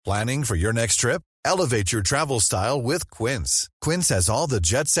Planning for your next trip? Elevate your travel style with Quince. Quince has all the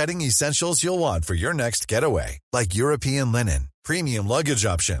jet-setting essentials you'll want for your next getaway, like European linen, premium luggage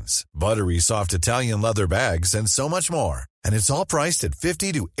options, buttery soft Italian leather bags, and so much more. And it's all priced at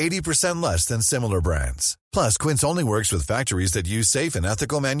 50 to 80% less than similar brands. Plus, Quince only works with factories that use safe and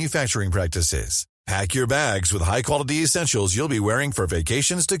ethical manufacturing practices. Pack your bags with high-quality essentials you'll be wearing for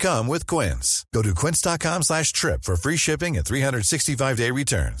vacations to come with Quince. Go to quince.com/trip for free shipping and 365-day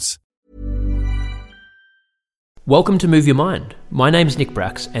returns. Welcome to Move Your Mind. My name's Nick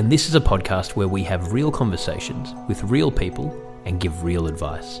Brax, and this is a podcast where we have real conversations with real people and give real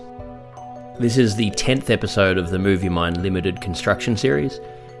advice. This is the 10th episode of the Move Your Mind Limited construction series.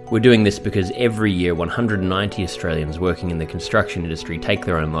 We're doing this because every year 190 Australians working in the construction industry take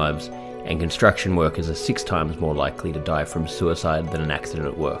their own lives, and construction workers are 6 times more likely to die from suicide than an accident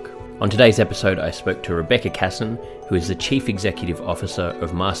at work. On today's episode, I spoke to Rebecca Casson, who is the Chief Executive Officer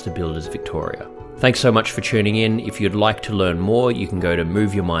of Master Builders Victoria. Thanks so much for tuning in. If you'd like to learn more, you can go to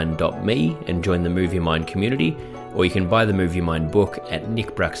moveyourmind.me and join the Move Your Mind community, or you can buy the Move Your Mind book at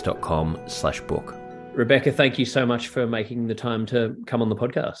nickbrax.com/book. Rebecca, thank you so much for making the time to come on the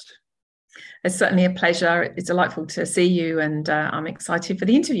podcast. It's certainly a pleasure. It's delightful to see you, and I'm excited for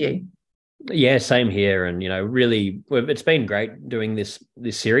the interview. Yeah, same here. And, really, it's been great doing this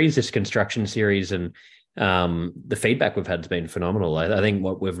series, this construction series, and the feedback we've had has been phenomenal. I think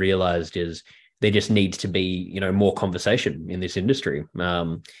what we've realized is there just needs to be, more conversation in this industry.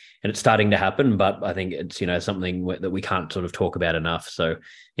 And it's starting to happen, but I think it's, something that we can't sort of talk about enough. So,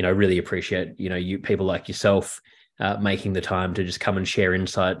 really appreciate, you people like yourself making the time to just come and share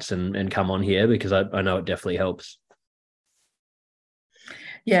insights and come on here, because I know it definitely helps.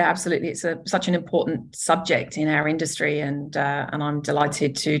 Yeah, absolutely. It's such an important subject in our industry, and I'm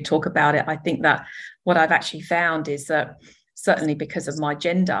delighted to talk about it. I think that what I've actually found is that certainly because of my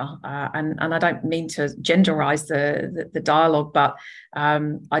gender, and I don't mean to genderize the dialogue, but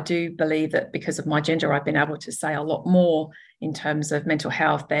I do believe that because of my gender, I've been able to say a lot more in terms of mental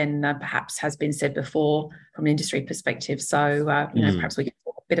health than perhaps has been said before from an industry perspective. So, perhaps we can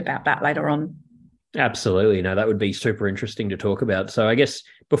talk a bit about that later on. Absolutely. No, that would be super interesting to talk about. So I guess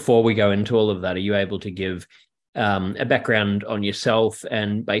before we go into all of that, are you able to give a background on yourself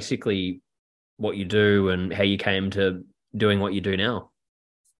and basically what you do and how you came to doing what you do now?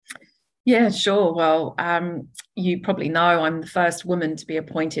 Yeah, sure. Well, you probably know I'm the first woman to be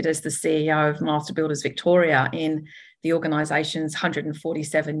appointed as the CEO of Master Builders Victoria in the organisation's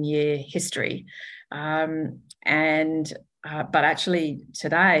 147-year history. But actually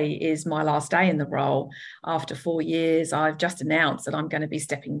today is my last day in the role. After 4 years, I've just announced that I'm going to be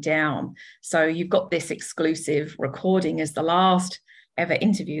stepping down. So you've got this exclusive recording as the last ever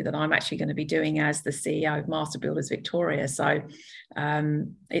interview that I'm actually going to be doing as the CEO of Master Builders Victoria. So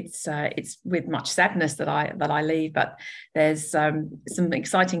it's with much sadness that I leave, but there's some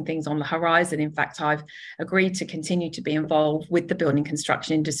exciting things on the horizon. In fact, I've agreed to continue to be involved with the building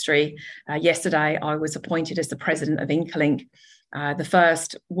construction industry. Yesterday, I was appointed as the president of Incolink, the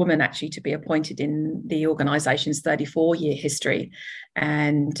first woman actually to be appointed in the organisation's 34-year history.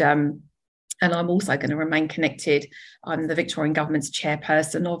 And I'm also going to remain connected. I'm the Victorian Government's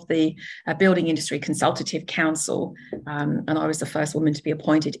chairperson of the Building Industry Consultative Council, and I was the first woman to be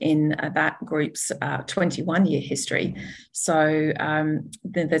appointed in that group's 21-year history. So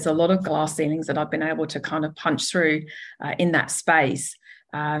there's a lot of glass ceilings that I've been able to kind of punch through in that space.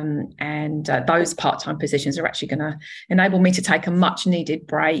 Those part-time positions are actually going to enable me to take a much-needed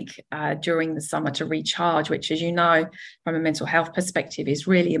break during the summer to recharge, which, as you know, from a mental health perspective, is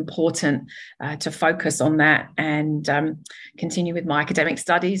really important to focus on that and continue with my academic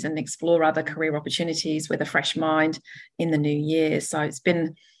studies and explore other career opportunities with a fresh mind in the new year. So it's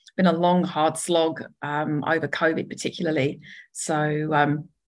been a long, hard slog over COVID, particularly. So,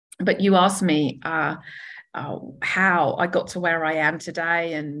 but you asked me how I got to where I am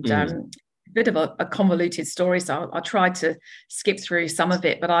today, and a bit of a convoluted story, so I tried to skip through some of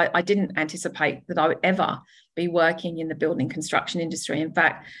it, but I didn't anticipate that I would ever be working in the building construction industry. In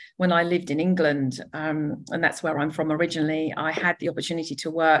fact, when I lived in England, and that's where I'm from originally, I had the opportunity to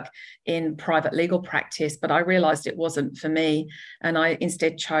work in private legal practice, but I realised it wasn't for me, and I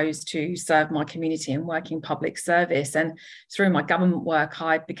instead chose to serve my community and work in public service. And through my government work,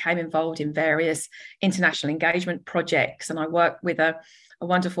 I became involved in various international engagement projects, and I worked with a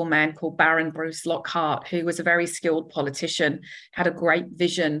wonderful man called Baron Bruce Lockhart, who was a very skilled politician, had a great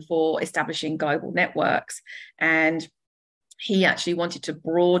vision for establishing global networks. And he actually wanted to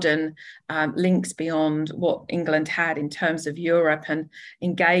broaden links beyond what England had in terms of Europe and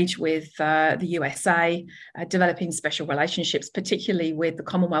engage with the USA, developing special relationships, particularly with the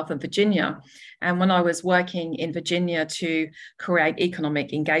Commonwealth of Virginia. And when I was working in Virginia to create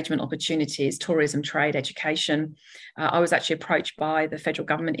economic engagement opportunities, tourism, trade, education, I was actually approached by the federal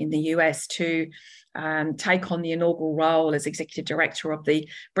government in the US to take on the inaugural role as executive director of the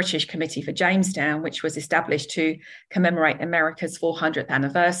British Committee for Jamestown, which was established to commemorate America's 400th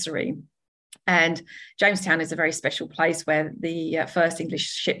anniversary. And Jamestown is a very special place where the first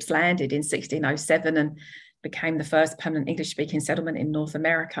English ships landed in 1607 and became the first permanent English-speaking settlement in North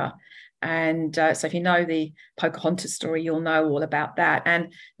America. And so if you know the Pocahontas story, you'll know all about that.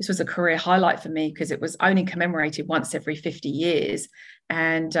 And this was a career highlight for me because it was only commemorated once every 50 years.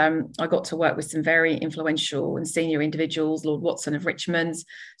 And I got to work with some very influential and senior individuals, Lord Watson of Richmond,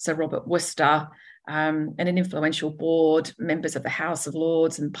 Sir Robert Worcester, and an influential board, members of the House of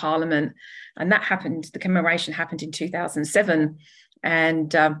Lords and Parliament. And that happened, the commemoration happened in 2007.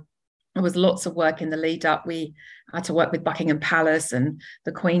 And there was lots of work in the lead up. We had to work with Buckingham Palace, and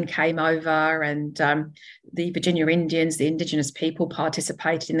the Queen came over, and the Virginia Indians, the indigenous people,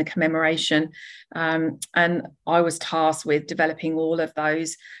 participated in the commemoration. And I was tasked with developing all of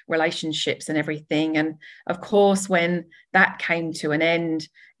those relationships and everything. And of course, when that came to an end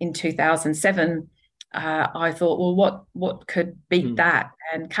in 2007, I thought, well, what could beat that?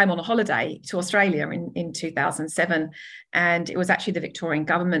 And came on a holiday to Australia in 2007. And it was actually the Victorian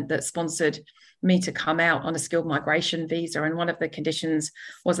government that sponsored me to come out on a skilled migration visa. And one of the conditions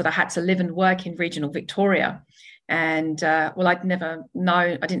was that I had to live and work in regional Victoria. And well, I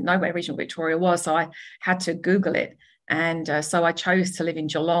didn't know where regional Victoria was, so I had to Google it. And so I chose to live in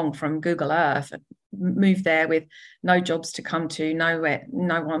Geelong from Google Earth, moved there with no jobs to come to, nowhere,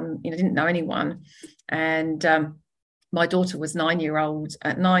 no one, didn't know anyone. And my daughter was 9 years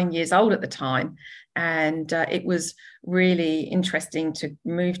old at the time. And it was really interesting to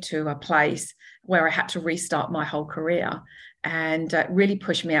move to a place where I had to restart my whole career, and really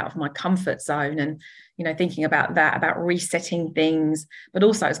pushed me out of my comfort zone. And thinking about that, about resetting things, but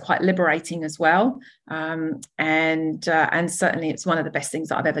also it's quite liberating as well. And certainly it's one of the best things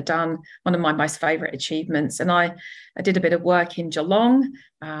that I've ever done, one of my most favourite achievements. And I did a bit of work in Geelong,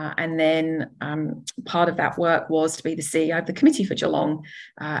 and then part of that work was to be the CEO of the Committee for Geelong.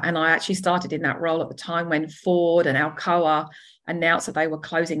 And I actually started in that role at the time when Ford and Alcoa announced that they were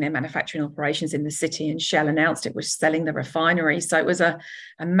closing their manufacturing operations in the city, and Shell announced it was selling the refinery. So it was a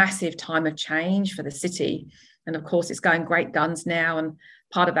massive time of change for the city. And of course, it's going great guns now. And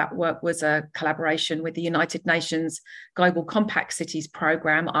part of that work was a collaboration with the United Nations Global Compact Cities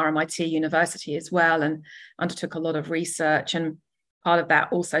program, RMIT University as well, and undertook a lot of research. And part of that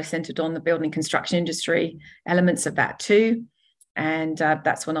also centered on the building construction industry, elements of that too. And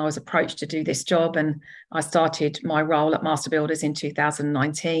that's when I was approached to do this job, and I started my role at Master Builders in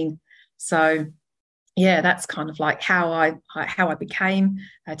 2019. So yeah, that's kind of like how I became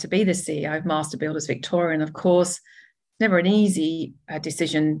to be the CEO of Master Builders Victoria. And of course, never an easy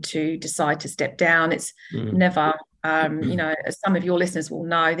decision to decide to step down. It's never, as some of your listeners will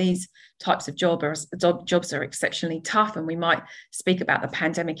know, these types of jobs are exceptionally tough, and we might speak about the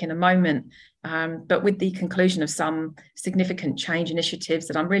pandemic in a moment. But with the conclusion of some significant change initiatives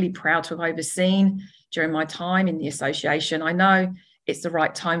that I'm really proud to have overseen during my time in the association, I know it's the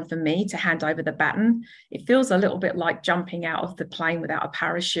right time for me to hand over the baton. It feels a little bit like jumping out of the plane without a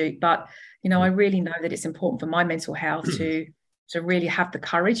parachute, but I really know that it's important for my mental health to really have the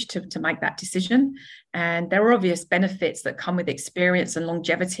courage to make that decision. And there are obvious benefits that come with experience and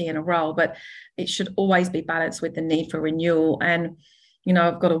longevity in a role, but it should always be balanced with the need for renewal. And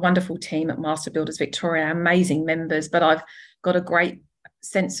I've got a wonderful team at Master Builders Victoria, amazing members, but I've got a great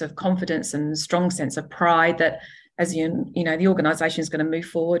sense of confidence and strong sense of pride that, as the organisation is going to move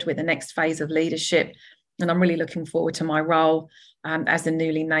forward with the next phase of leadership. And I'm really looking forward to my role as the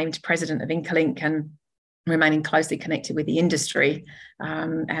newly named president of Incolink, and remaining closely connected with the industry.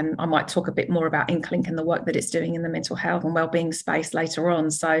 And I might talk a bit more about Incolink and the work that it's doing in the mental health and wellbeing space later on.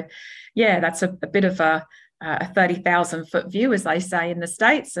 So yeah, that's a bit of a 30,000 foot view, as they say in the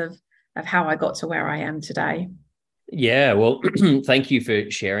States, of how I got to where I am today. Yeah, well, thank you for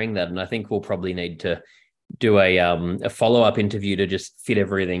sharing that. And I think we'll probably need to do a follow-up interview to just fit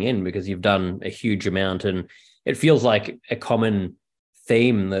everything in, because you've done a huge amount, and it feels like a common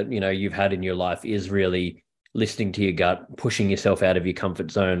theme that you've had in your life is really listening to your gut, pushing yourself out of your comfort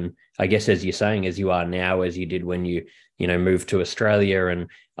zone, I guess, as you're saying, as you are now, as you did when you moved to Australia. And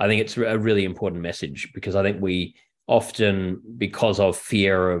I think it's a really important message, because I think we often, because of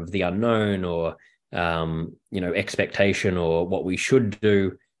fear of the unknown, or expectation or what we should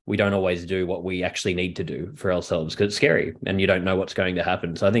do, we don't always do what we actually need to do for ourselves because it's scary and you don't know what's going to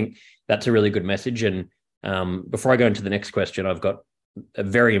happen. So I think that's a really good message. And before I go into the next question, I've got a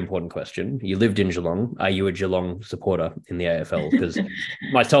very important question. You lived in Geelong. Are you a Geelong supporter in the AFL? Because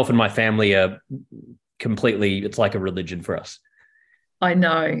myself and my family are completely, it's like a religion for us. I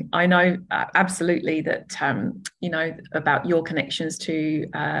know absolutely that, about your connections to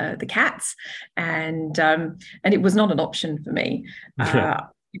the Cats, and it was not an option for me.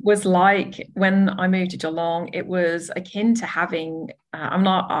 It was like when I moved to Geelong, it was akin to having,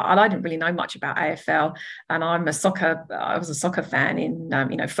 I didn't really know much about AFL, and I was a soccer fan in,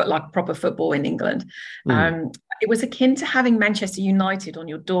 like proper football in England. It was akin to having Manchester United on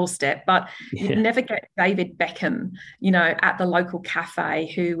your doorstep, but you'd never get David Beckham, at the local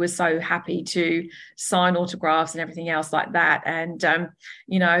cafe, who was so happy to sign autographs and everything else like that. And,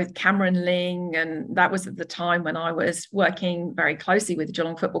 Cameron Ling, and that was at the time when I was working very closely with the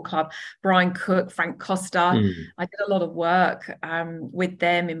Geelong Football Club, Brian Cook, Frank Costa. I did a lot of work with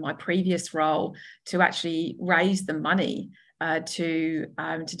them in my previous role to actually raise the money to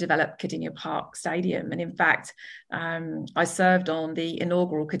develop Cardinia Park Stadium. And in fact, I served on the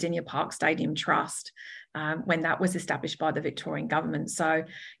inaugural Cardinia Park Stadium Trust when that was established by the Victorian government. So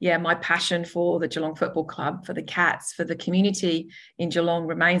yeah, my passion for the Geelong Football Club, for the Cats, for the community in Geelong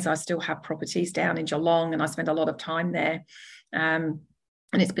remains. I still have properties down in Geelong and I spend a lot of time there.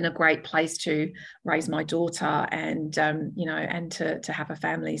 And it's been a great place to raise my daughter and and to have a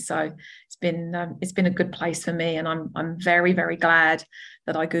family. So it's been a good place for me, and I'm very, very glad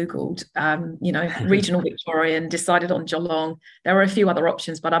that I Googled regional Victoria and decided on Geelong. There were a few other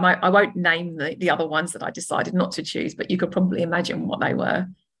options, but I won't name the other ones that I decided not to choose. But you could probably imagine what they were.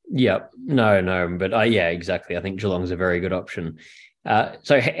 Yeah, no, but yeah, exactly. I think Geelong's a very good option.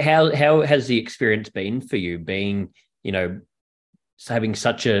 So how has the experience been for you, being having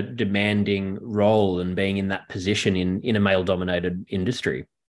such a demanding role and being in that position in a male-dominated industry?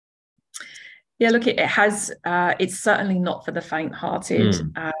 Yeah, look, it has. It's certainly not for the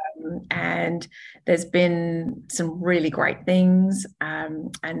faint-hearted, and there's been some really great things,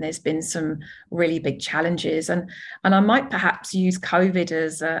 and there's been some really big challenges, and I might perhaps use COVID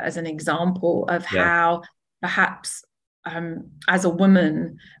as an example of how perhaps as a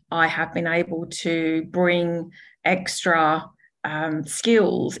woman I have been able to bring extra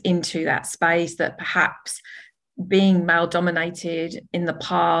skills into that space that perhaps being male dominated in the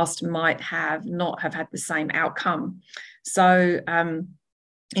past might not have had the same outcome. So the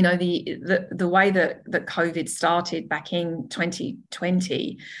way that COVID started back in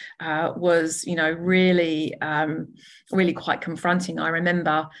 2020 was really really quite confronting. I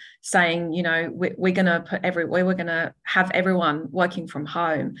remember saying, we're going to have everyone working from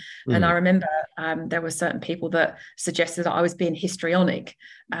home. And I remember there were certain people that suggested that I was being histrionic,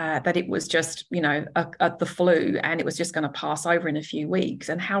 that it was just, the flu and it was just going to pass over in a few weeks.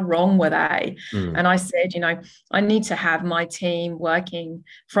 And how wrong were they? And I said, I need to have my team working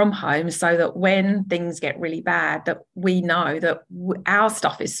from home so that when things get really bad, that we know that our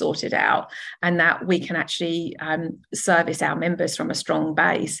stuff is sorted out and that we can actually service our members from a strong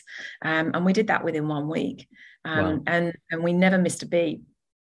base. And we did that within 1 week. Wow. And we never missed a beat.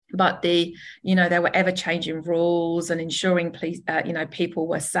 But there were ever-changing rules and ensuring people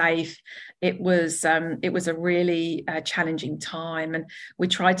were safe. It was a really challenging time, and we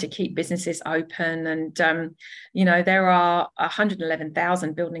tried to keep businesses open. And there are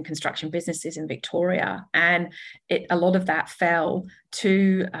 111,000 building and construction businesses in Victoria, and a lot of that fell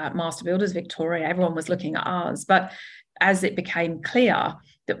to Master Builders Victoria. Everyone was looking at ours, but as it became clear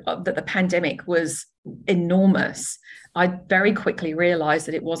that the pandemic was enormous, I very quickly realised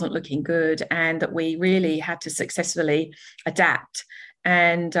that it wasn't looking good and that we really had to successfully adapt.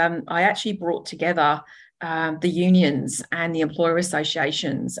 And I actually brought together the unions and the employer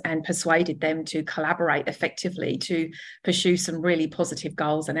associations and persuaded them to collaborate effectively to pursue some really positive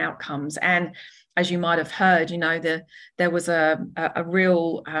goals and outcomes. And as you might have heard, there was a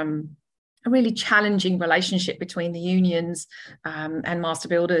really challenging relationship between the unions and Master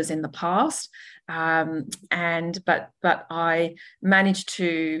Builders in the past. But I managed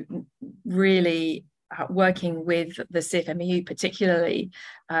to really, working with the CFMEU particularly,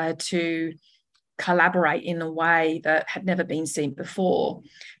 to collaborate in a way that had never been seen before.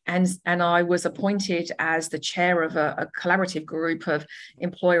 And I was appointed as the chair of a collaborative group of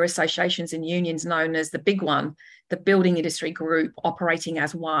employer associations and unions known as the Big One, the Building Industry Group, operating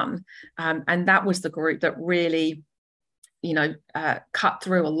as one. And that was the group that really cut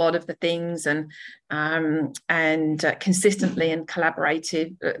through a lot of the things and consistently and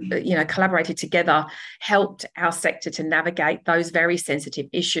collaborated together, helped our sector to navigate those very sensitive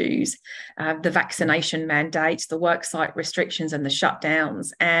issues, the vaccination mandates, the worksite restrictions and the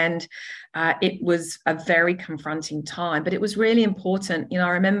shutdowns. And it was a very confronting time, but it was really important. I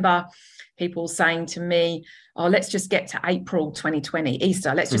remember people saying to me, oh, let's just get to April 2020,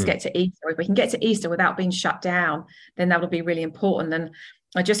 Easter. Let's just get to Easter. If we can get to Easter without being shut down, then that'll be really important. And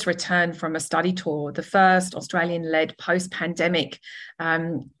I just returned from a study tour, the first Australian-led post-pandemic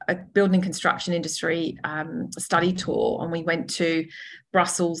building construction industry study tour. And we went to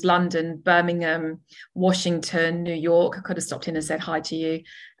Brussels, London, Birmingham, Washington, New York. I could have stopped in and said hi to you.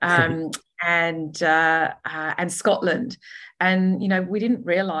 And Scotland. And, we didn't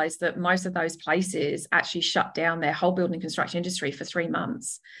realize that most of those places actually shut down their whole building construction industry for 3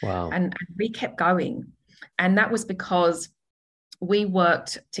 months. Wow. And we kept going. And that was because we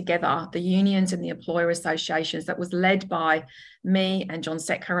worked together, the unions and the employer associations, that was led by me and John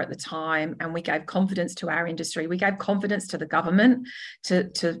Secker at the time. And we gave confidence to our industry. We gave confidence to the government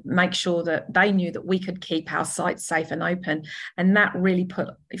to make sure that they knew that we could keep our sites safe and open. And that really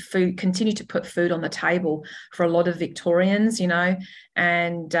continued to put food on the table for a lot of Victorians,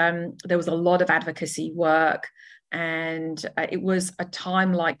 and there was a lot of advocacy work. And it was a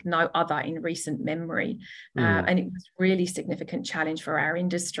time like no other in recent memory. And it was really significant challenge for our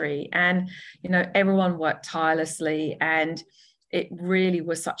industry. And, everyone worked tirelessly, and it really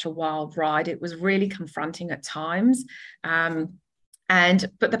was such a wild ride. It was really confronting at times. But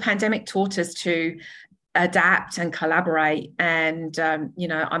the pandemic taught us to adapt and collaborate. And,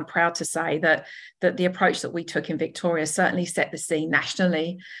 I'm proud to say that the approach that we took in Victoria certainly set the scene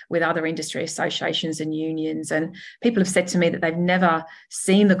nationally with other industry associations and unions. And people have said to me that they've never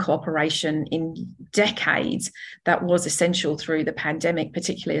seen the cooperation in decades that was essential through the pandemic,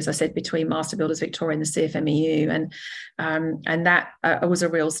 particularly, as I said, between Master Builders Victoria and the CFMEU. And that was a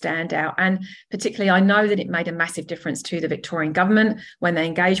real standout. And particularly, I know that it made a massive difference to the Victorian government when they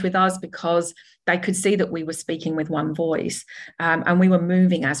engaged with us, because they could see that we were speaking with one voice, and we were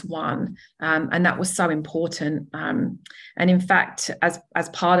moving as one. And that was so important. And in fact, as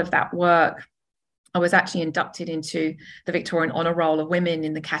part of that work, I was actually inducted into the Victorian Honour Roll of Women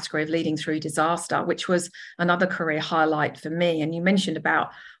in the category of leading through disaster, which was another career highlight for me. And you mentioned about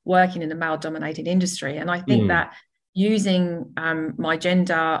working in a male-dominated industry. And I think that using my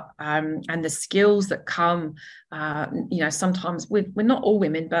gender and the skills that come, sometimes we're not all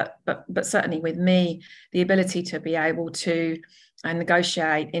women, but certainly with me, the ability to be able to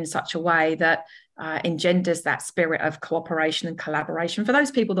negotiate in such a way that engenders that spirit of cooperation and collaboration for those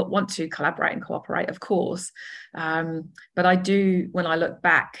people that want to collaborate and cooperate, of course. But I do, when I look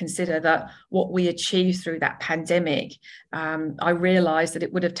back, consider that what we achieved through that pandemic, I realised that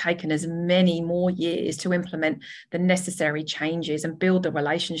it would have taken us many more years to implement the necessary changes and build the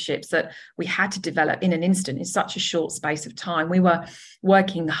relationships that we had to develop in an instant, in such a short space of time. We were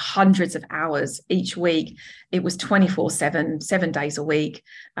working hundreds of hours each week. It was 24/7, 7 days a week.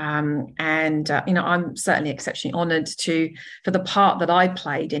 I'm certainly exceptionally honoured for the part that I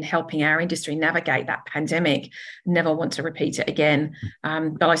played in helping our industry navigate that pandemic. Never want to repeat it again.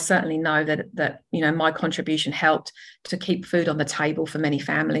 But I certainly know that my contribution helped to keep food on the table for many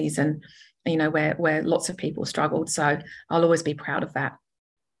families, and where lots of people struggled. So I'll always be proud of that.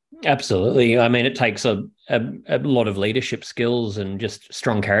 Absolutely. I mean, it takes a lot of leadership skills and just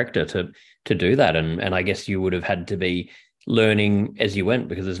strong character to do that. And I guess you would have had to be learning as you went,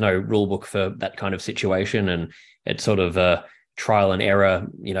 because there's no rule book for that kind of situation, and it's sort of a trial and error,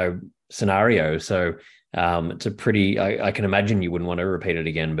 scenario. So it's a pretty, I can imagine you wouldn't want to repeat it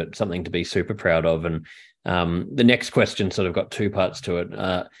again, but something to be super proud of. And the next question sort of got two parts to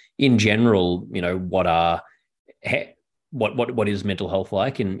it. In general, what is mental health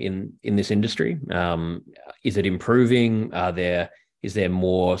like in this industry? Is it improving? Is there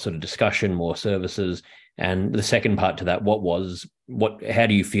more sort of discussion, more services? And the second part to that, how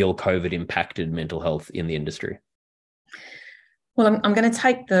do you feel COVID impacted mental health in the industry? Well, I'm going to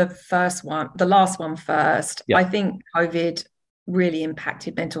take the last one first. Yep. I think COVID really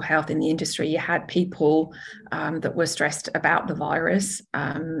impacted mental health in the industry. You had people that were stressed about the virus,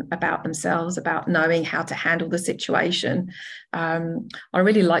 about themselves, about knowing how to handle the situation. I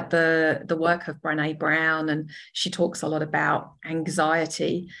really like the work of Brené Brown, and she talks a lot about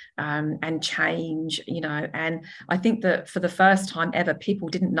anxiety and change, and I think that for the first time ever, people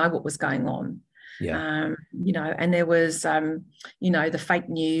didn't know what was going on. And there was, the fake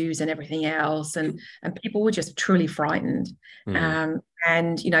news and everything else, and people were just truly frightened.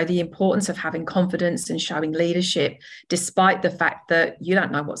 And the importance of having confidence and showing leadership, despite the fact that you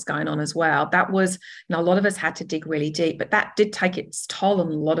don't know what's going on as well. That was, a lot of us had to dig really deep, but that did take its toll on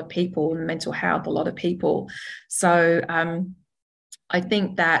a lot of people, and mental health, a lot of people. So I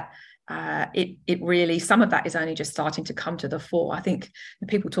think that it really, some of that is only just starting to come to the fore. I think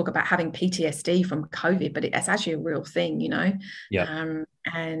people talk about having PTSD from COVID, but it's actually a real thing, Yeah.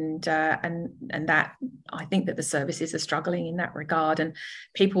 And that, I think that the services are struggling in that regard, and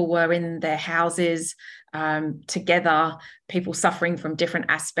people were in their houses together, people suffering from different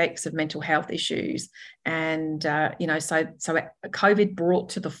aspects of mental health issues, and so COVID brought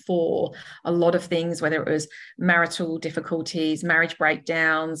to the fore a lot of things, whether it was marital difficulties, marriage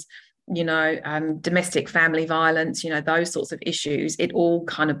breakdowns, domestic family violence, those sorts of issues. It all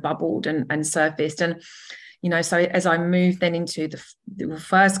kind of bubbled and surfaced. And so as I move then into the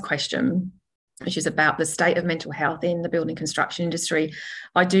first question, which is about the state of mental health in the building construction industry,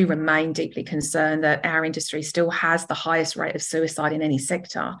 I do remain deeply concerned that our industry still has the highest rate of suicide in any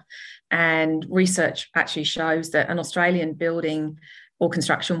sector. And research actually shows that an Australian building or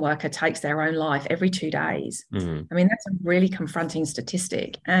construction worker takes their own life every 2 days. Mm-hmm. I mean, that's a really confronting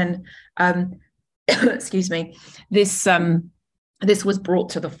statistic. And excuse me, this was brought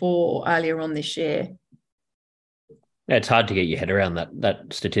to the fore earlier on this year. Yeah, it's hard to get your head around that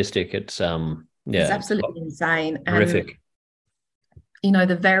statistic. It's it's absolutely insane. Horrific. And,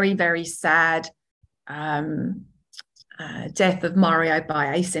 the very, very sad death of Mario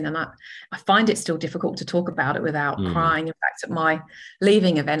Biasin, and I find it still difficult to talk about it without crying. In fact, at my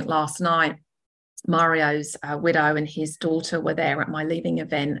leaving event last night, Mario's widow and his daughter were there at my leaving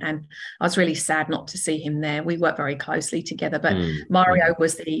event, and I was really sad not to see him there. We work very closely together, but Mario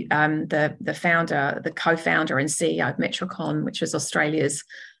was the founder, the co-founder and CEO of Metricon, which is Australia's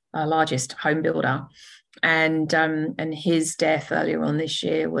largest home builder. And his death earlier on this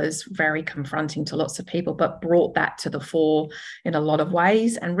year was very confronting to lots of people, but brought that to the fore in a lot of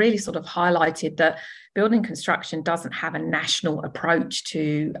ways, and really sort of highlighted that building construction doesn't have a national approach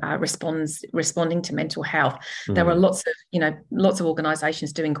to responding to mental health. There are lots of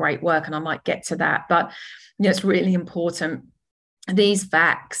organisations doing great work, and I might get to that, but it's really important. These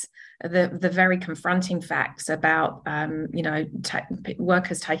facts, the very confronting facts about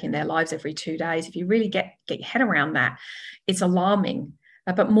workers taking their lives every 2 days, if you really get your head around that, it's alarming,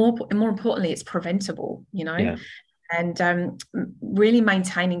 but more importantly, it's preventable. And really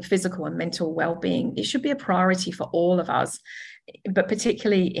maintaining physical and mental well-being, it should be a priority for all of us, but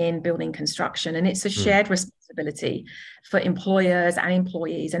particularly in building construction. And it's a shared responsibility for employers and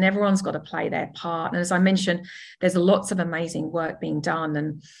employees, and everyone's got to play their part. And as I mentioned, there's lots of amazing work being done.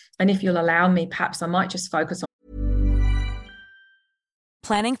 And if you'll allow me, perhaps I might just focus on.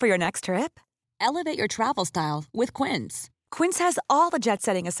 Planning for your next trip? Elevate your travel style with Quince. Quince has all the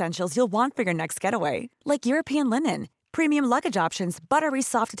jet-setting essentials you'll want for your next getaway, like European linen, premium luggage options, buttery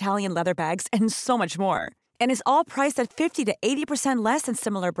soft Italian leather bags, and so much more. And is all priced at 50 to 80% less than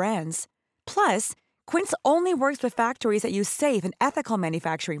similar brands. Plus, Quince only works with factories that use safe and ethical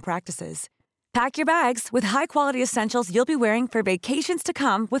manufacturing practices. Pack your bags with high-quality essentials you'll be wearing for vacations to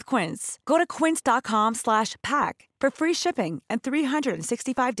come with Quince. Go to quince.com/pack for free shipping and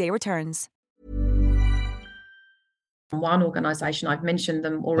 365-day returns. One organisation, I've mentioned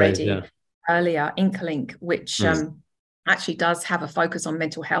them already earlier, Incolink, which actually does have a focus on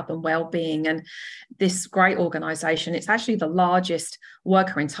mental health and well-being. And this great organisation, it's actually the largest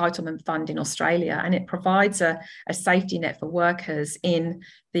worker entitlement fund in Australia, and it provides a safety net for workers in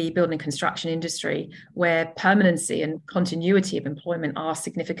the building construction industry where permanency and continuity of employment are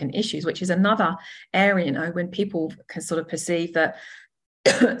significant issues, which is another area, when people can sort of perceive that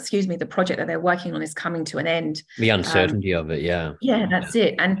excuse me, the project that they're working on is coming to an end. The uncertainty of it, yeah. Yeah, that's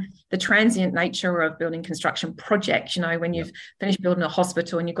it. And the transient nature of building construction projects, when you've finished building a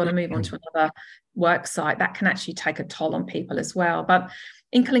hospital and you've got to move on to another work site, that can actually take a toll on people as well. But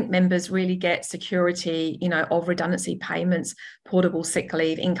Incolink members really get security, of redundancy payments, portable sick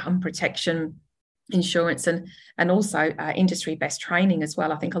leave, income protection, insurance, and also industry best training as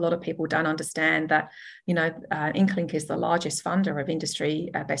well. I think a lot of people don't understand that, Incolink is the largest funder of industry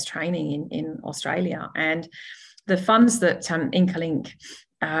best training in Australia. And the funds that Incolink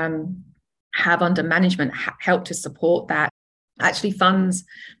have under management help to support that. Actually funds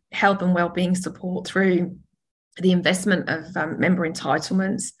health and wellbeing support through the investment of member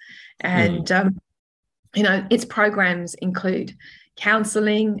entitlements. And, its programs include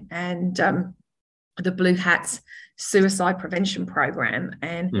counselling and the Blue Hats suicide prevention program,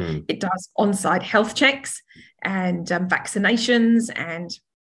 and it does on-site health checks and vaccinations, and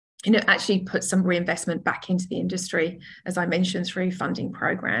actually put some reinvestment back into the industry, as I mentioned, through funding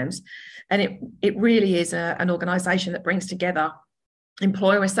programs. And it really is an organisation that brings together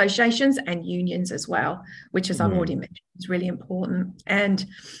employer associations and unions as well, which, as I've already mentioned, is really important. And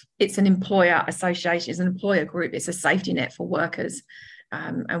it's an employer association, it's an employer group, it's a safety net for workers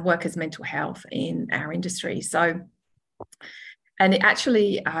and workers' mental health in our industry. And it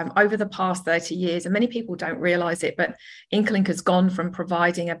actually, over the past 30 years, and many people don't realise it, but Incolink has gone from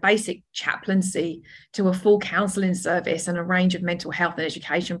providing a basic chaplaincy to a full counselling service and a range of mental health and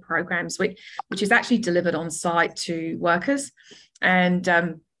education programs, which is actually delivered on site to workers. And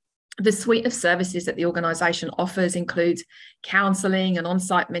the suite of services that the organisation offers includes counselling and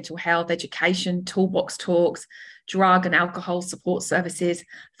on-site mental health education, toolbox talks, drug and alcohol support services,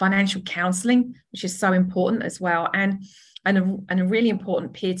 financial counselling, which is so important as well, and a really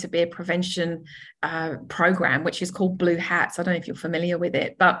important peer-to-peer prevention program, which is called Blue Hats. I don't know if you're familiar with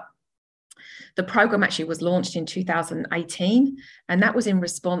it, but the program actually was launched in 2018, and that was in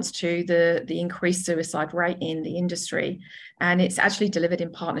response to the increased suicide rate in the industry. And it's actually delivered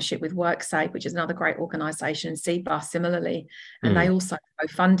in partnership with WorkSafe, which is another great organisation, CBUS similarly, and they also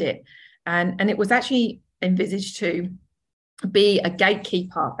co-fund it. And it was actually envisaged to be a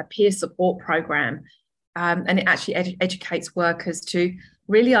gatekeeper, a peer support program. And it actually educates workers to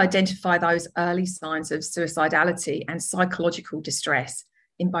really identify those early signs of suicidality and psychological distress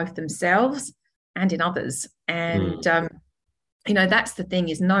in both themselves and in others. And, that's the thing,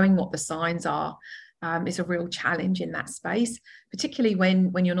 is knowing what the signs are is a real challenge in that space, particularly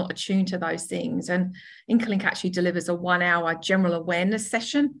when you're not attuned to those things. And Incolink actually delivers a 1-hour general awareness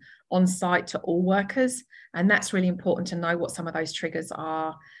session on site to all workers. And that's really important to know what some of those triggers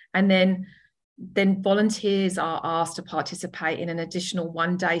are. And then volunteers are asked to participate in an additional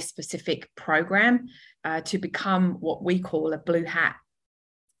 1-day specific program to become what we call a Blue Hat.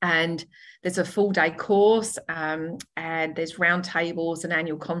 And there's a full-day course, and there's roundtables and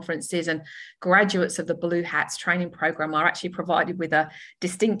annual conferences, and graduates of the Blue Hats training program are actually provided with a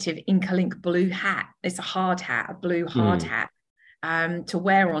distinctive Incolink Blue Hat. It's a hard hat, a blue hard hat, to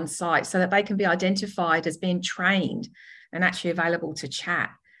wear on site, so that they can be identified as being trained and actually available to chat.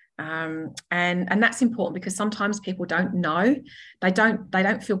 And that's important, because sometimes people don't know, they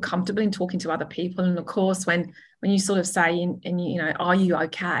don't feel comfortable in talking to other people. And of course, when you sort of say, are you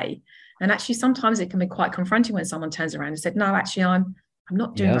okay? And actually, sometimes it can be quite confronting when someone turns around and said, no, actually, I'm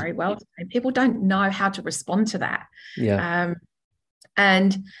not doing very well today. People don't know how to respond to that.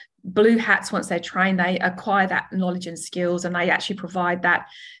 And Blue Hats, once they're trained, they acquire that knowledge and skills, and they actually provide that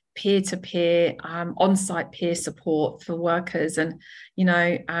peer-to-peer on-site peer support for workers, and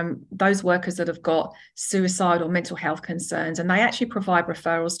those workers that have got suicide or mental health concerns, and they actually provide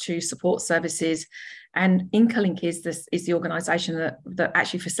referrals to support services. And Incolink is the organisation that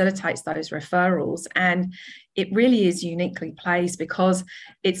actually facilitates those referrals, and it really is uniquely placed because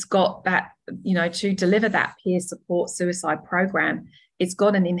it's got that, to deliver that peer support suicide program, it's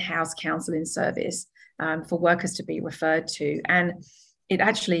got an in-house counselling service for workers to be referred to. And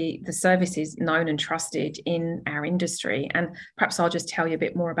the service is known and trusted in our industry. And perhaps I'll just tell you a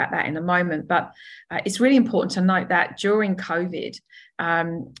bit more about that in a moment. But it's really important to note that during COVID,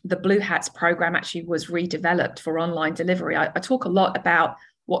 the Blue Hats program actually was redeveloped for online delivery. I talk a lot about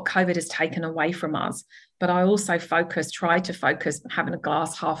what COVID has taken away from us, but I also try to focus having a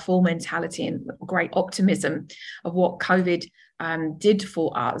glass half full mentality and great optimism of what COVID did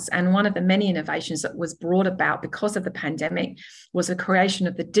for us. And one of the many innovations that was brought about because of the pandemic was the creation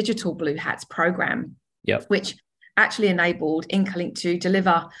of the digital Blue Hats program, which actually enabled Incolink to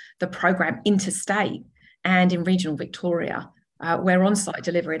deliver the program interstate and in regional Victoria, where on-site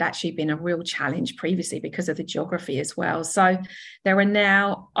delivery had actually been a real challenge previously because of the geography as well. So there are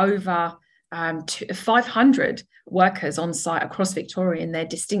now over 500 workers on site across Victoria in their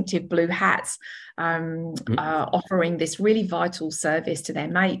distinctive blue hats, offering this really vital service to their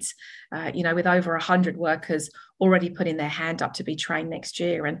mates, with over 100 workers already putting their hand up to be trained next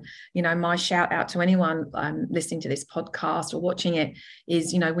year. And, my shout out to anyone listening to this podcast or watching it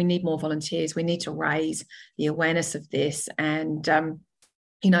is, we need more volunteers. We need to raise the awareness of this. And,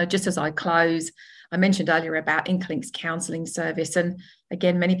 just as I close, I mentioned earlier about Incolink's counselling service. And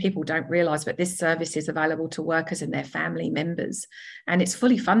again, many people don't realise, but this service is available to workers and their family members. And it's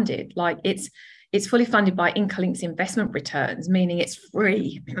fully funded. It's fully funded by Incolink's investment returns, meaning it's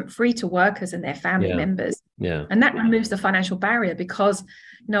free to workers and their family members. And that removes the financial barrier because,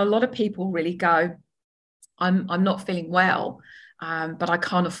 a lot of people really go, I'm not feeling well. but I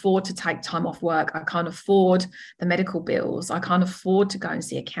can't afford to take time off work. I can't afford the medical bills. I can't afford to go and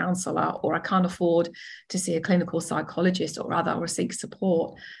see a counsellor, or I can't afford to see a clinical psychologist or seek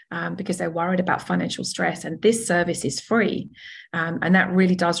support because they're worried about financial stress. And this service is free. And that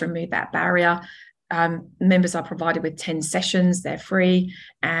really does remove that barrier. Members are provided with 10 sessions, they're free,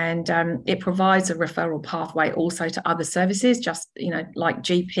 and it provides a referral pathway also to other services, just, like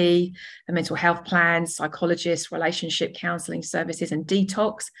GP, the mental health plans, psychologists, relationship counselling services, and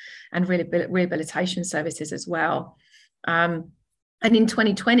detox and rehabilitation services as well. And in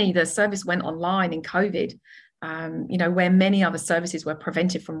 2020, the service went online in COVID. Where many other services were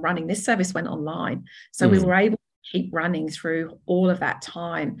prevented from running, this service went online. So we were able keep running through all of that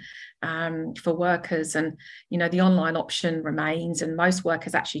time for workers. And, the online option remains, and most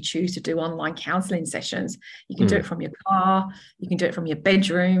workers actually choose to do online counselling sessions. You can do it from your car, you can do it from your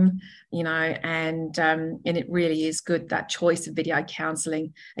bedroom, and it really is good, that choice of video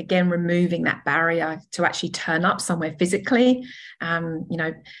counselling, again, removing that barrier to actually turn up somewhere physically.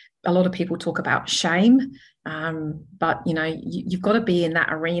 A lot of people talk about shame, but you've got to be in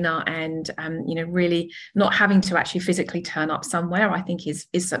that arena, and really not having to actually physically turn up somewhere, I think is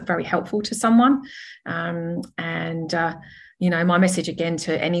very helpful to someone. My message again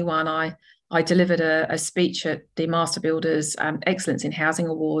to anyone, I delivered a speech at the Master Builders Excellence in Housing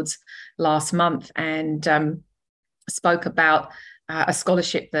Awards last month, and spoke about a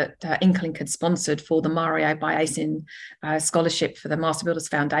scholarship that Inklink had sponsored for the Mario Bayesin scholarship for the Master Builders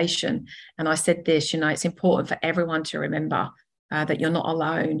Foundation. And I said this, it's important for everyone to remember that you're not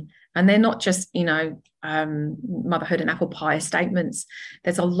alone. And they're not just, motherhood and apple pie statements.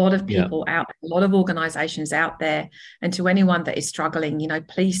 There's a lot of people out there, a lot of organisations out there. And to anyone that is struggling,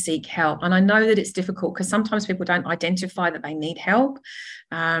 please seek help. And I know that it's difficult because sometimes people don't identify that they need help.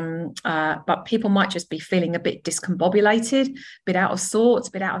 But people might just be feeling a bit discombobulated, a bit out of sorts,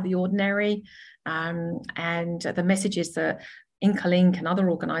 a bit out of the ordinary. And the message is that Inklink and other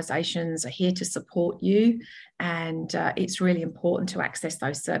organisations are here to support you, and it's really important to access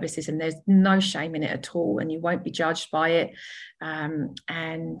those services, and there's no shame in it at all, and you won't be judged by it.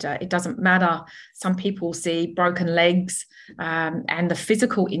 It doesn't matter. Some people see broken legs and the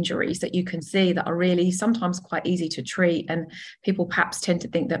physical injuries that you can see that are really sometimes quite easy to treat, and people perhaps tend to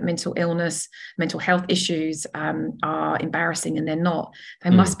think that mental illness, mental health issues are embarrassing, and they're not.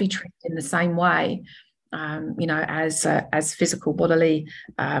 They must be treated in the same way. As physical bodily,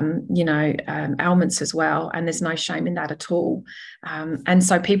 ailments as well. And there's no shame in that at all. And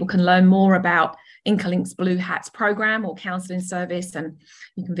so people can learn more about Inklink's Blue Hats program or counselling service, and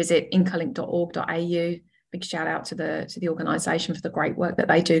you can visit inklink.org.au. Big shout out to the organisation for the great work that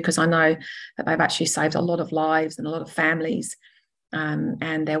they do, because I know that they've actually saved a lot of lives and a lot of families,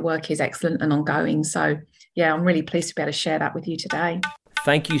 and their work is excellent and ongoing. So yeah, I'm really pleased to be able to share that with you today.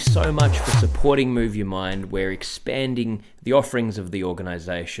 Thank you so much for supporting Move Your Mind. We're expanding the offerings of the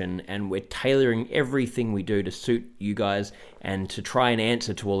organisation, and we're tailoring everything we do to suit you guys and to try and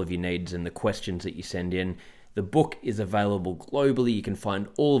answer to all of your needs and the questions that you send in. The book is available globally. You can find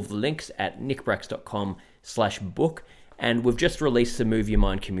all of the links at nickbracks.com/book. And we've just released the Move Your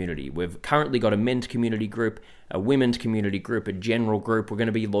Mind community. We've currently got a men's community group, a women's community group, a general group. We're going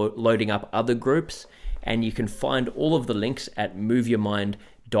to be loading up other groups, and you can find all of the links at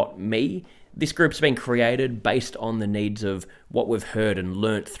moveyourmind.me. This group's been created based on the needs of what we've heard and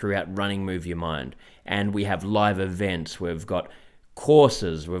learnt throughout running Move Your Mind. And we have live events, we've got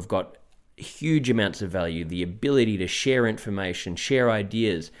courses, we've got huge amounts of value, the ability to share information, share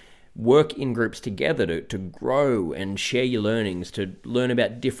ideas, work in groups together to grow and share your learnings, to learn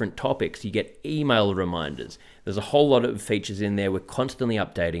about different topics. You get email reminders. There's a whole lot of features in there. We're constantly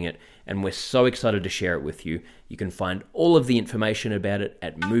updating it, and we're so excited to share it with you. You can find all of the information about it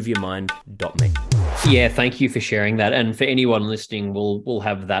at moveyourmind.me. Yeah, thank you for sharing that. And for anyone listening, we'll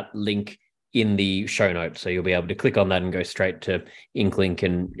have that link in the show notes, so you'll be able to click on that and go straight to Inklink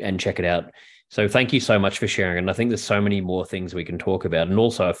and check it out. So thank you so much for sharing. And I think there's so many more things we can talk about. And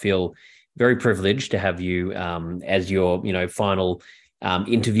also I feel very privileged to have you as your, final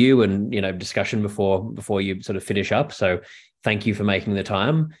interview and, discussion before you sort of finish up. So thank you for making the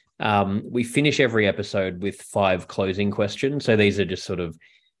time. We finish every episode with 5 closing questions. So these are just sort of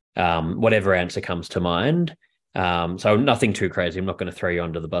whatever answer comes to mind. So nothing too crazy. I'm not going to throw you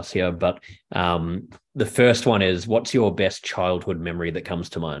under the bus here, but the first one is, what's your best childhood memory that comes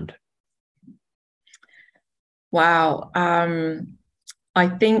to mind? Wow. I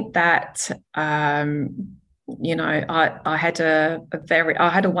think that, I had a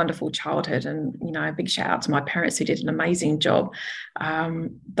wonderful childhood, and, a big shout out to my parents who did an amazing job.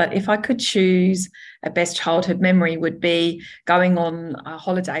 But if I could choose, a best childhood memory would be going on a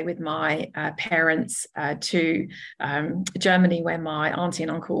holiday with my parents to Germany, where my auntie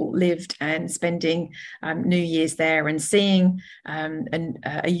and uncle lived, and spending New Year's there and seeing a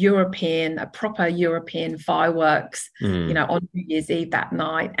proper European fireworks, on New Year's Eve that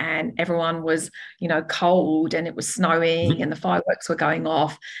night. And everyone was, cold, and it was snowing and the fireworks were going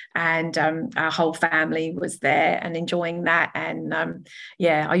off, and our whole family was there and enjoying that. And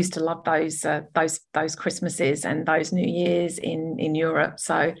I used to love those Christmases and those New Year's in Europe.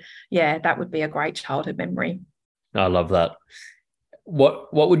 So that would be a great childhood memory. I love that.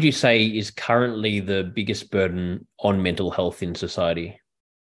 What would you say is currently the biggest burden on mental health in society,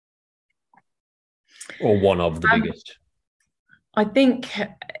 or one of the biggest? I think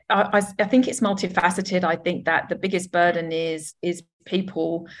it's multifaceted. I think that the biggest burden is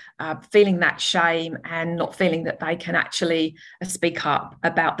people feeling that shame and not feeling that they can actually speak up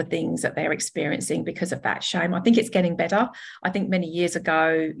about the things that they're experiencing because of that shame. I think it's getting better. I think many years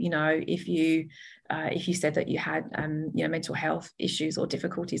ago, if you said that you had mental health issues or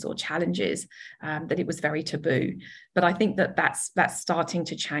difficulties or challenges, that it was very taboo. But I think that's starting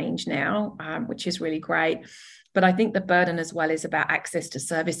to change now, which is really great. But I think the burden as well is about access to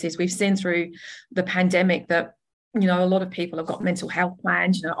services. We've seen through the pandemic that, a lot of people have got mental health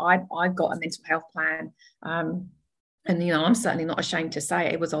plans. I've got a mental health plan. And, I'm certainly not ashamed to say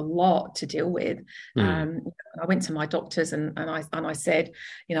it was a lot to deal with. I went to my doctors and I said,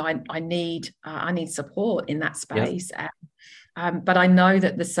 I need support in that space. Yep. But I know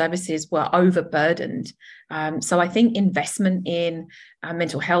that the services were overburdened. So I think investment in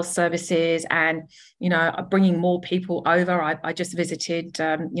mental health services and, bringing more people over. I just visited,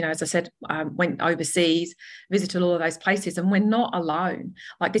 as I said, went overseas, visited all of those places, and we're not alone.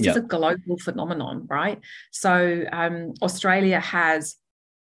 Like, this is a global phenomenon, right? So Australia has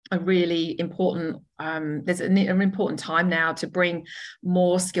a really important, there's an important time now to bring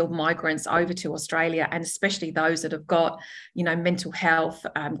more skilled migrants over to Australia, and especially those that have got, mental health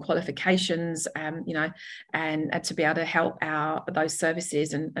qualifications, and to be able to help those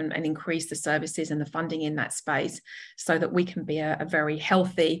services and increase the services and the funding in that space, so that we can be a very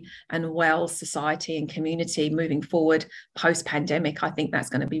healthy and well society and community moving forward post-pandemic. I think that's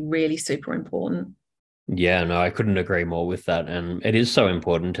going to be really super important. Yeah, no, I couldn't agree more with that. And it is so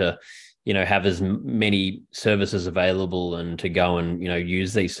important to, have as many services available and to go and,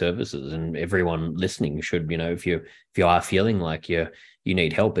 use these services. And everyone listening should, if you are feeling like you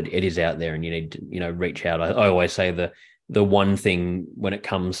need help, it is out there and you need to, reach out. I always say the one thing when it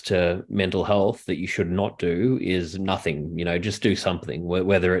comes to mental health that you should not do is nothing, just do something,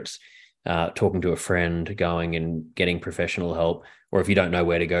 whether it's talking to a friend, going and getting professional help, or if you don't know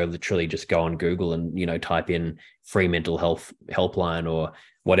where to go, literally just go on Google and, type in free mental health helpline or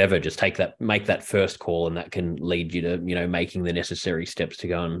whatever. Just make that first call, and that can lead you to, making the necessary steps to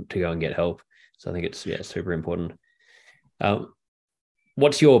go and get help. So I think it's super important.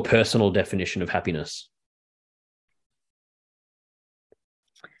 What's your personal definition of happiness?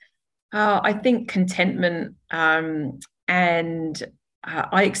 I think contentment, and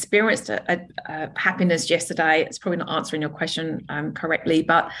I experienced a happiness yesterday. It's probably not answering your question correctly,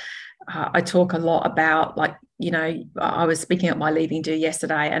 but I talk a lot about, I was speaking at my leaving do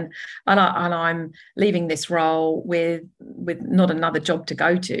yesterday, and I'm leaving this role with not another job to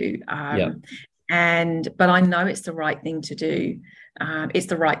go to, but I know it's the right thing to do. It's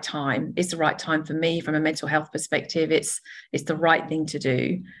the right time. It's the right time for me from a mental health perspective. It's the right thing to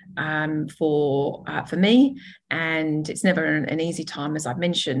do for me, and it's never an easy time, as I've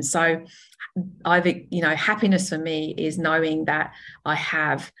mentioned. So happiness for me is knowing that I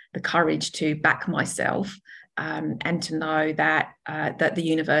have the courage to back myself, and to know that the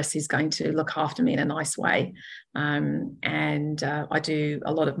universe is going to look after me in a nice way. I do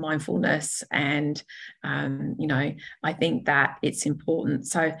a lot of mindfulness, and I think that it's important.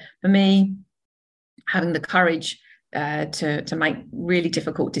 So for me, having the courage to make really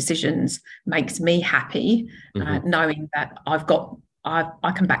difficult decisions makes me happy, knowing that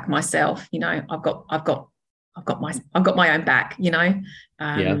I can back myself. I've got my own back, and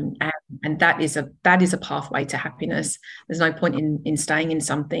that is a pathway to happiness. There's no point in staying in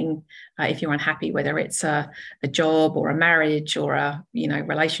something if you're unhappy, whether it's a job or a marriage or a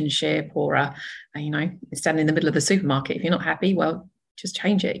relationship or standing in the middle of the supermarket. If you're not happy, well, just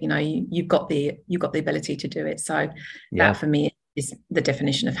change it. You've got the ability to do it. So that for me is the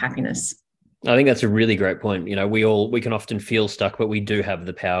definition of happiness. I think that's a really great point. We can often feel stuck, but we do have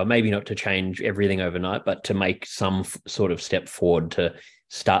the power, maybe not to change everything overnight, but to make some sort of step forward to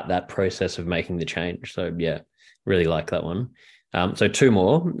start that process of making the change. So really like that one. So two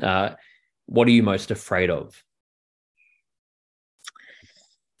more. What are you most afraid of?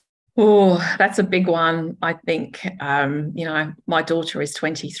 Oh, that's a big one. I think, my daughter is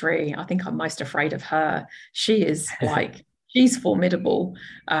 23. I think I'm most afraid of her. She is she's formidable.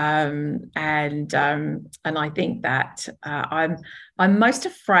 And I think that I'm most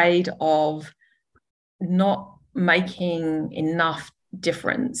afraid of not making enough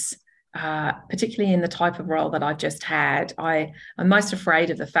difference, particularly in the type of role that I've just had. I'm most afraid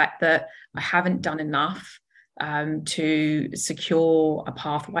of the fact that I haven't done enough to secure a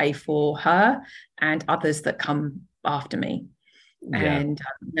pathway for her and others that come after me. Yeah. And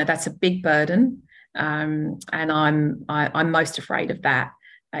that's a big burden, and I'm most afraid of that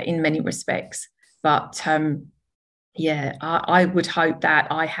in many respects. But I would hope that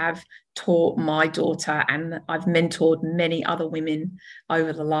I have taught my daughter, and I've mentored many other women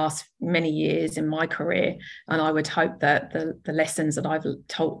over the last many years in my career, and I would hope that the lessons that I've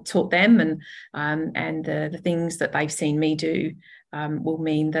taught them and the things that they've seen me do will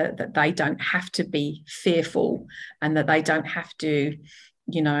mean that they don't have to be fearful, and that they don't have to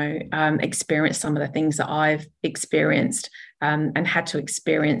experience some of the things that I've experienced and had to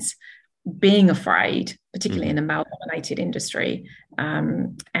experience, being afraid, particularly in a male-dominated industry,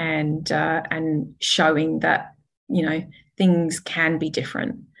 and showing that things can be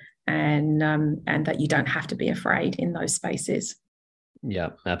different, and that you don't have to be afraid in those spaces. Yeah,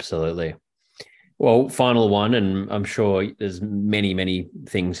 absolutely. Well, final one, and I'm sure there's many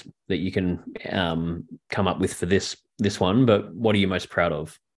things that you can come up with for this one, but what are you most proud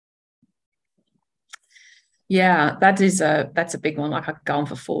of? Yeah, that's a big one. Like, I could go on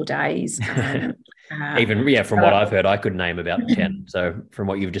for 4 days. From what I've heard, I could name about 10. So from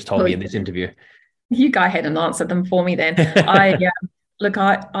what you've just told me in this interview, you go ahead and answer them for me then.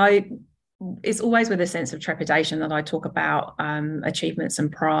 It's always with a sense of trepidation that I talk about achievements and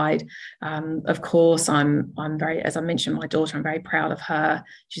pride. Of course, I'm very, as I mentioned, my daughter, I'm very proud of her.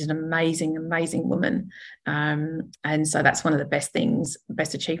 She's an amazing woman. And so that's one of the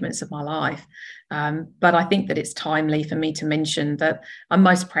best achievements of my life. But I think that it's timely for me to mention that I'm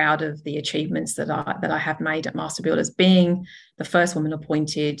most proud of the achievements that I have made at Master Builders, being the first woman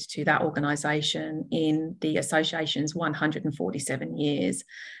appointed to that organisation in the association's 147 years.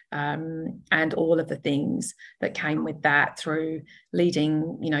 And all of the things that came with that, through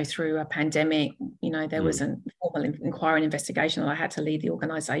leading, through a pandemic. There was a formal inquiry and investigation that I had to lead the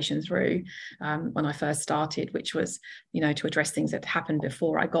organisation through when I first started, which was, to address things that happened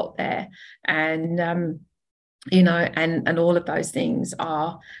before I got there. And and all of those things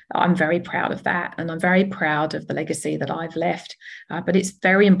I'm very proud of that, and I'm very proud of the legacy that I've left. But it's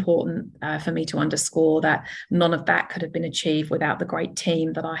very important for me to underscore that none of that could have been achieved without the great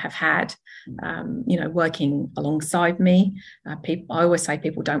team that I have had, working alongside me. I always say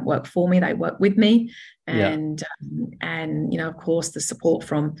people don't work for me, they work with me. And of course, the support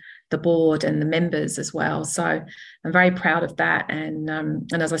from the board and the members as well. So I'm very proud of that. And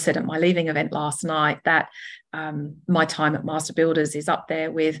as I said at my leaving event last night, that my time at Master Builders is up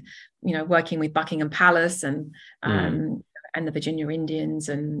there with, working with Buckingham Palace and the Virginia Indians.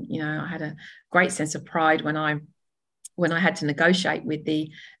 And, I had a great sense of pride when I had to negotiate with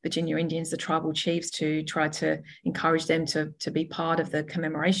the Virginia Indians, the tribal chiefs, to try to encourage them to be part of the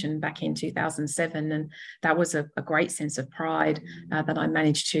commemoration back in 2007. And that was a great sense of pride that I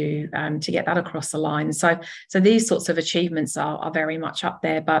managed to get that across the line. So these sorts of achievements are very much up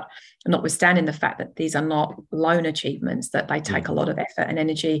there, but notwithstanding the fact that these are not lone achievements, that they take a lot of effort and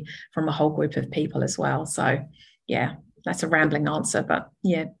energy from a whole group of people as well. So, yeah, that's a rambling answer, but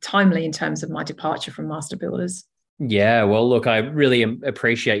yeah, timely in terms of my departure from Master Builders. Yeah, well, look, I really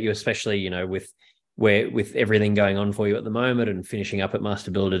appreciate you, especially, with everything going on for you at the moment and finishing up at Master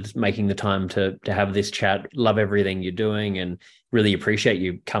Builders, making the time to have this chat. Love everything you're doing, and really appreciate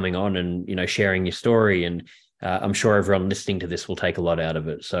you coming on and, sharing your story. And I'm sure everyone listening to this will take a lot out of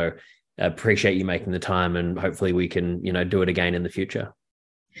it. So I appreciate you making the time, and hopefully we can, do it again in the future.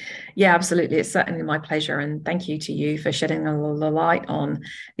 Yeah, absolutely. It's certainly my pleasure. And thank you to you for shedding a light on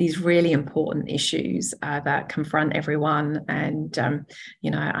these really important issues that confront everyone. And, and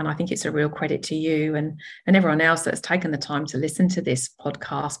I think it's a real credit to you and everyone else that's taken the time to listen to this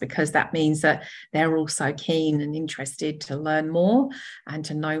podcast, because that means that they're also keen and interested to learn more and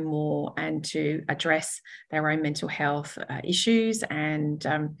to know more and to address their own mental health issues and,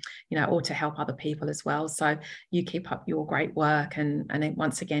 or to help other people as well. So you keep up your great work. And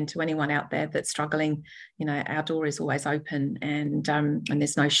once again, to anyone out there that's struggling, our door is always open, and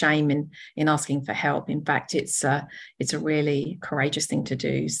there's no shame in asking for help. In fact, it's a really courageous thing to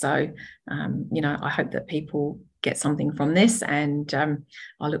do. So I hope that people get something from this. And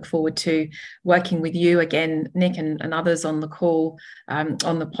I look forward to working with you again, Nick, and others on the call, on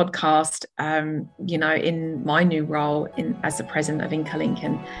the podcast, in my new role as the president of Incolink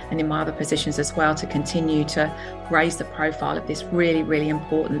and in my other positions as well, to continue to raise the profile of this really, really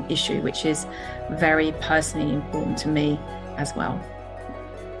important issue, which is very personally important to me as well.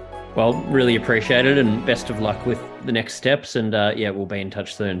 Well, really appreciate it, and best of luck with the next steps. And we'll be in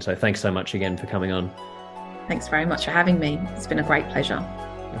touch soon. So thanks so much again for coming on. Thanks very much for having me. It's been a great pleasure.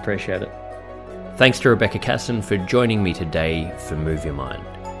 Appreciate it. Thanks to Rebecca Casson for joining me today for Move Your Mind.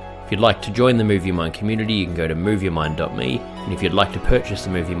 If you'd like to join the Move Your Mind community, you can go to moveyourmind.me. And if you'd like to purchase the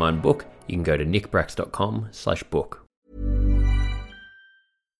Move Your Mind book, you can go to nickbracks.com/book.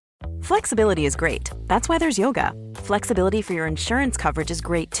 Flexibility is great. That's why there's yoga. Flexibility for your insurance coverage is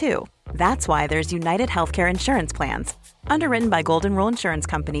great too. That's why there's United Healthcare Insurance Plans. Underwritten by Golden Rule Insurance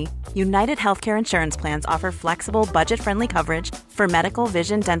Company, United Healthcare Insurance Plans offer flexible, budget-friendly coverage for medical,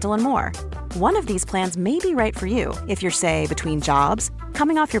 vision, dental, and more. One of these plans may be right for you if you're, say, between jobs,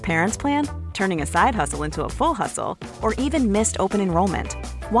 coming off your parents' plan, turning a side hustle into a full hustle, or even missed open enrollment.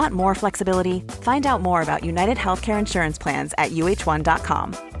 Want more flexibility? Find out more about United Healthcare Insurance Plans at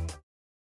uh1.com.